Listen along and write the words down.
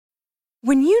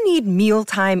When you need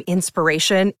mealtime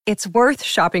inspiration, it's worth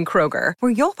shopping Kroger,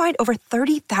 where you'll find over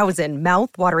 30,000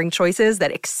 mouth-watering choices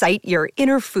that excite your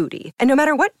inner foodie. And no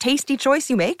matter what tasty choice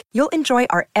you make, you'll enjoy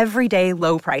our everyday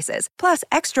low prices, plus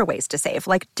extra ways to save,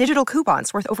 like digital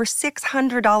coupons worth over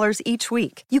 $600 each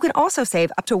week. You can also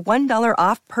save up to $1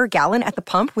 off per gallon at the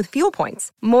pump with fuel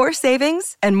points. More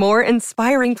savings and more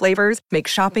inspiring flavors make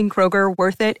shopping Kroger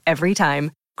worth it every time.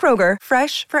 Kroger,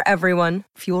 fresh for everyone.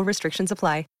 Fuel restrictions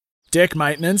apply. Deck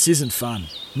maintenance isn't fun.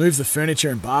 Move the furniture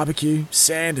and barbecue,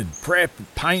 sand and prep,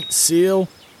 paint, seal,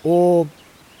 or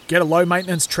get a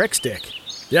low-maintenance Trex deck.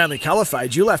 The only colour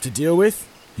fade you'll have to deal with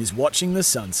is watching the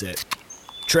sunset.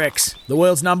 Trex, the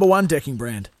world's #1 decking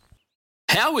brand.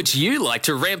 How would you like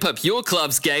to ramp up your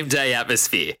club's game day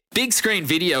atmosphere? Big Screen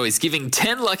Video is giving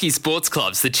 10 lucky sports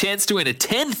clubs the chance to win a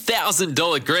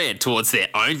 $10,000 grant towards their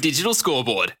own digital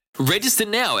scoreboard. Register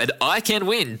now at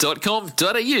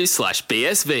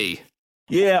iCanWin.com.au/BSV.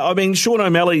 Yeah, I mean, Sean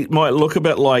O'Malley might look a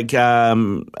bit like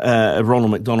Ronald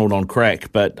McDonald on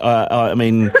crack, but I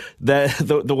mean,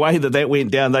 the way that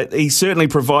went down, he certainly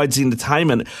provides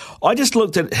entertainment. I just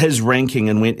looked at his ranking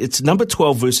and went, it's number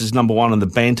 12 versus number 1 in the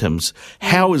Bantams.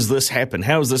 How has this happened?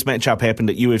 How has this matchup happened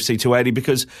at UFC 280?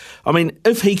 Because, I mean,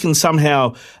 if he can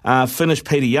somehow finish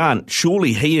Peter Yan,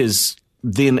 surely he is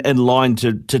then in line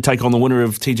to take on the winner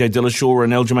of TJ Dillashaw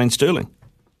and Aljamain Sterling.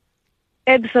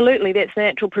 Absolutely, that's the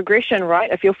natural progression,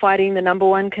 right? If you're fighting the number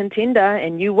 1 contender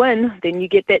and you win, then you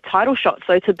get that title shot.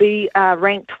 So to be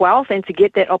ranked 12th and to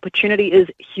get that opportunity is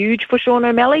huge for Sean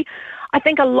O'Malley. I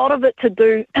think a lot of it to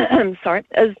do, is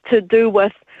to do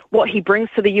with what he brings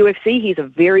to the UFC. He's a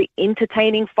very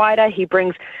entertaining fighter. He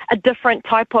brings a different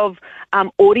type of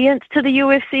audience to the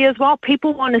UFC as well.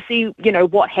 People want to see,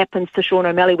 what happens to Sean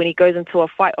O'Malley when he goes into a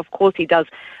fight. Of course, he does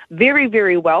very,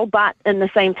 very well, but in the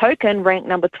same token, ranked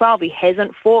number 12, he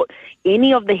hasn't fought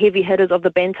any of the heavy hitters of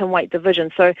the bantamweight division.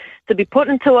 So to be put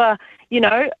into a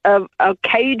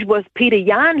cage with Peter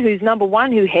Yan, who's number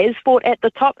 1, who has fought at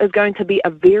the top, is going to be a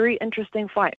very interesting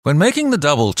fight. When making the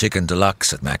double chicken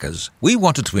deluxe at Macca's, we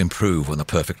wanted to improve on the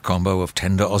perfect combo of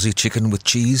tender Aussie chicken with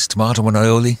cheese, tomato and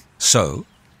aioli. So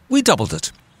we doubled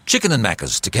it. Chicken and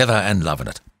Macca's, together and loving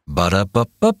it.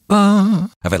 Ba-da-ba-ba-ba.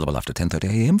 Available after 10:30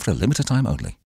 a.m. for a limited time only.